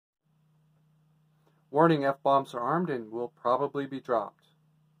Warning, F-bombs are armed and will probably be dropped.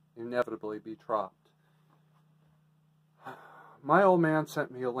 Inevitably be dropped. My old man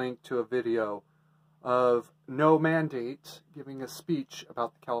sent me a link to a video of No Mandate giving a speech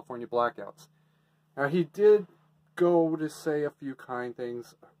about the California blackouts. Now, he did go to say a few kind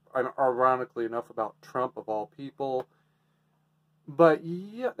things, ironically enough, about Trump of all people. But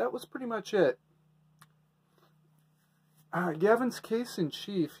yeah, that was pretty much it. Gavin's case in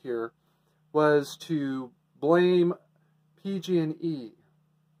chief here was to blame PG&E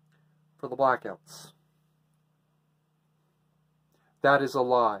for the blackouts. That is a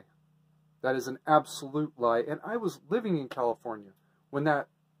lie. That is an absolute lie. And I was living in California when that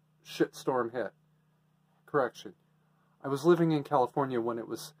shitstorm hit. Correction. I was living in California when it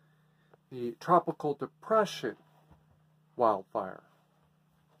was the Tropical Depression wildfire.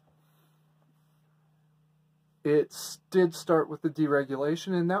 It did start with the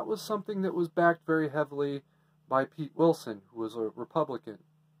deregulation, and that was something that was backed very heavily by Pete Wilson, who was a Republican.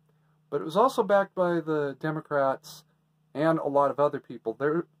 But it was also backed by the Democrats and a lot of other people.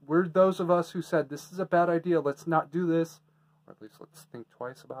 There were those of us who said, this is a bad idea, let's not do this, or at least let's think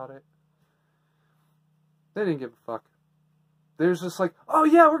twice about it. They didn't give a fuck. There's just like, oh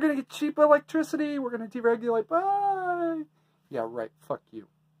yeah, we're going to get cheap electricity, we're going to deregulate, bye! Yeah, right, fuck you.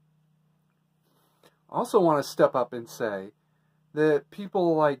 I also want to step up and say that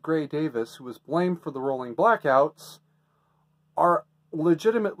people like Gray Davis, who was blamed for the rolling blackouts, are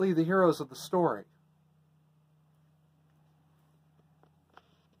legitimately the heroes of the story.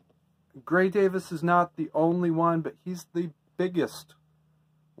 Gray Davis is not the only one, but he's the biggest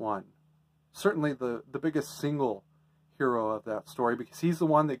one. Certainly the biggest single hero of that story, because he's the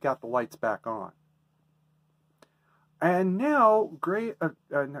one that got the lights back on. And now,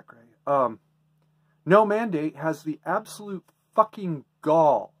 No Mandate has the absolute fucking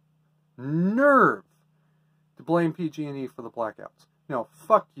nerve to blame PG&E for the blackouts. No,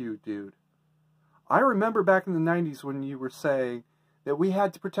 fuck you, dude. I remember back in the 90s when you were saying that we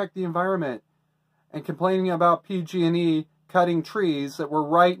had to protect the environment and complaining about PG&E cutting trees that were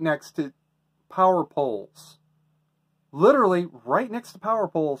right next to power poles. Literally right next to power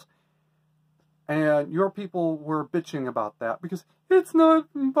poles. And your people were bitching about that because it's not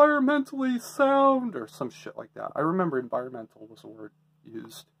environmentally sound or some shit like that. I remember environmental was a word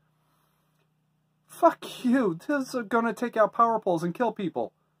used. Fuck you. This is going to take out power poles and kill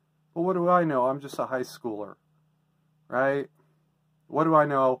people. But what do I know? I'm just a high schooler. Right? What do I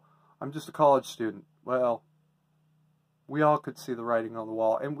know? I'm just a college student. Well, we all could see the writing on the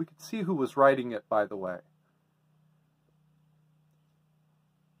wall. And we could see who was writing it, by the way.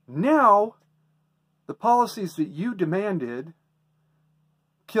 Now, the policies that you demanded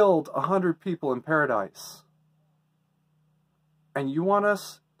killed 100 people in Paradise. And you want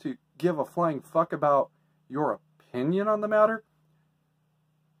us to give a flying fuck about your opinion on the matter?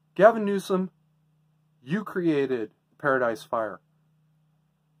 Gavin Newsom, you created Paradise Fire.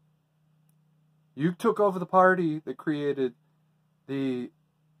 You took over the party that created the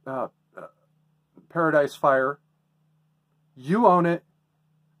Paradise Fire. You own it.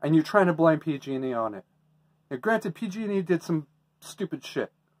 And you're trying to blame PG&E on it. Now, granted, PG&E did some stupid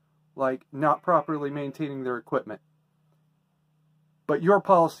shit, like not properly maintaining their equipment. But your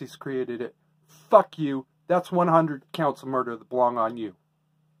policies created it. Fuck you. That's 100 counts of murder that belong on you.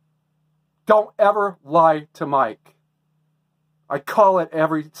 Don't ever lie to Mike. I call it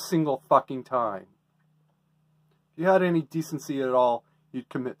every single fucking time. If you had any decency at all, you'd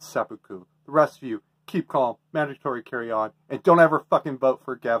commit seppuku. The rest of you, keep calm, mandatory carry on, and don't ever fucking vote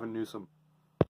for Gavin Newsom.